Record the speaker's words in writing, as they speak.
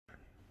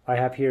I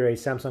have here a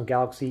Samsung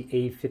Galaxy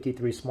A53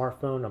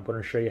 smartphone. I'm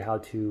going to show you how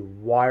to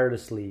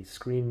wirelessly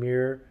screen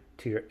mirror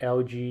to your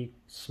LG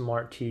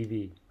Smart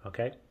TV,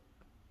 okay?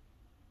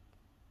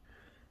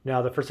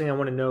 Now, the first thing I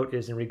want to note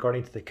is in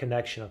regarding to the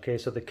connection, okay?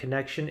 So the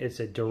connection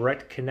is a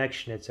direct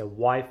connection. It's a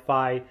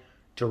Wi-Fi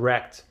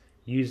direct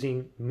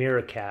using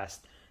Miracast.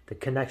 The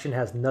connection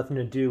has nothing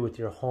to do with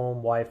your home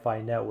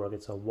Wi-Fi network.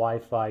 It's a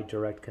Wi-Fi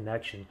direct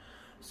connection.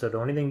 So the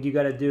only thing you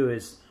got to do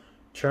is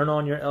turn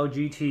on your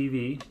LG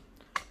TV.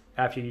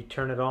 After you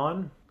turn it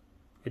on,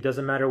 it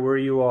doesn't matter where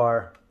you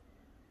are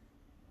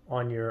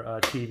on your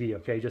TV,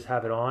 okay? Just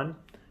have it on,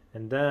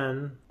 and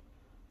then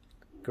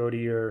go to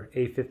your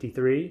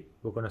A53.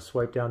 We're going to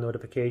swipe down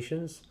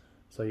notifications.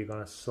 So you're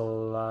going to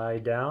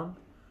slide down.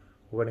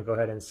 We're going to go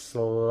ahead and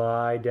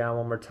slide down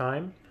one more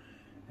time.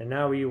 And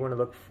now what you want to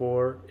look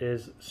for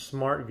is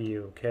Smart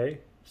View, okay?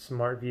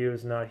 Smart View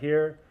is not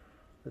here.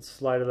 Let's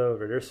slide it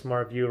over. There's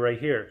Smart View right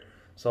here.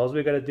 So all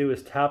we got to do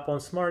is tap on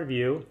Smart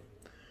View.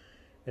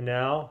 And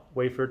now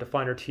wait for it to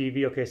find our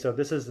TV. Okay, so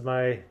this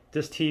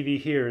TV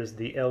here is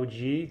the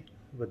LG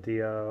with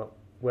the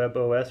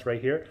WebOS right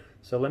here.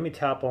 So let me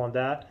tap on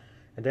that,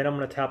 and then I'm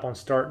going to tap on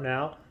Start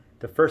Now.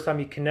 The first time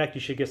you connect,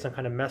 you should get some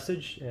kind of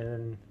message,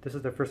 and this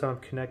is the first time I'm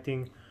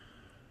connecting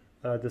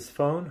this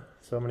phone.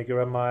 So I'm going to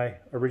grab my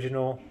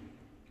original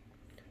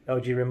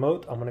LG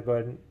remote. I'm going to go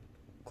ahead and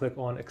click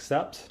on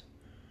Accept,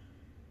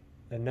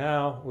 and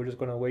now we're just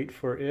going to wait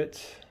for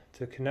it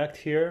to connect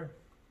here.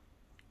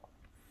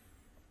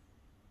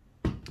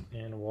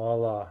 And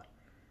voila,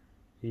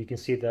 you can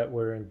see that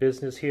we're in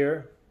business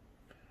here.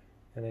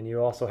 And then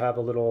you also have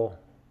a little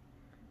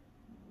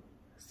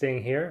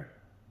thing here,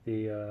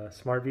 the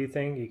Smart View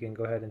thing. You can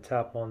go ahead and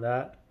tap on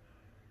that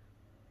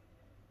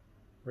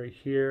right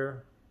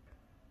here.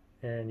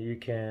 And you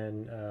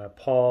can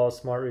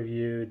pause, Smart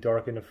Review,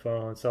 darken the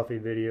phone,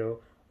 selfie video,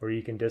 or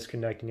you can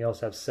disconnect. And you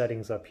also have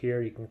settings up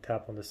here. You can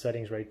tap on the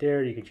settings right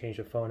there. You can change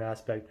the phone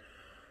aspect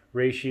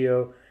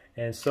ratio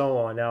and so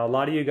on. Now, a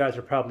lot of you guys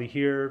are probably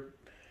here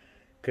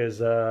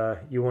because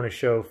you want to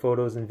show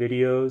photos and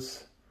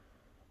videos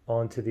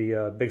onto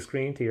the big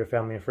screen to your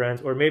family and friends,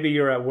 or maybe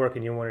you're at work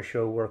and you want to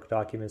show work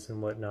documents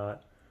and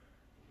whatnot.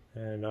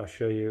 And I'll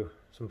show you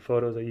some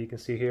photos that you can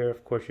see here.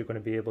 Of course, you're going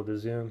to be able to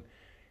zoom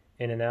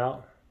in and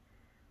out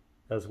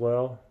as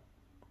well.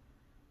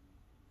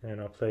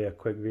 And I'll play a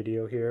quick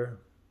video here.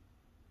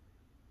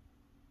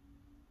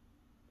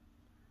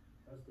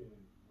 Testing.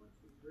 1,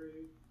 2, 3. 1,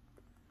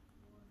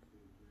 2,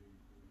 3,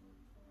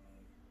 4, 5,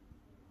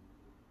 6,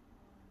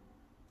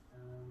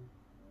 7, 8,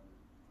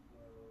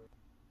 9,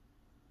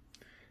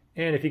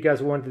 10. And if you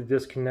guys wanted to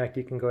disconnect,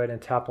 you can go ahead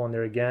and tap on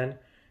there again,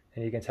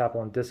 and you can tap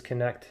on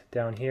disconnect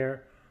down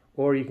here,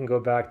 or you can go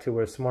back to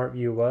where Smart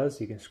View was.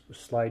 You can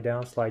slide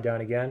down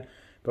again.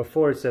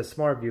 Before it says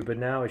Smart View, but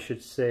now it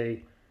should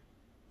say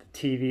the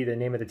TV, the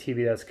name of the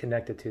TV that's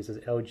connected to. It says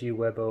LG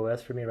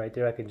WebOS for me right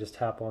there. I can just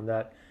tap on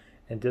that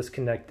and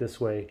disconnect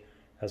this way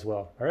as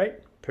well. All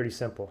right, pretty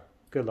simple.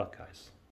 Good luck, guys.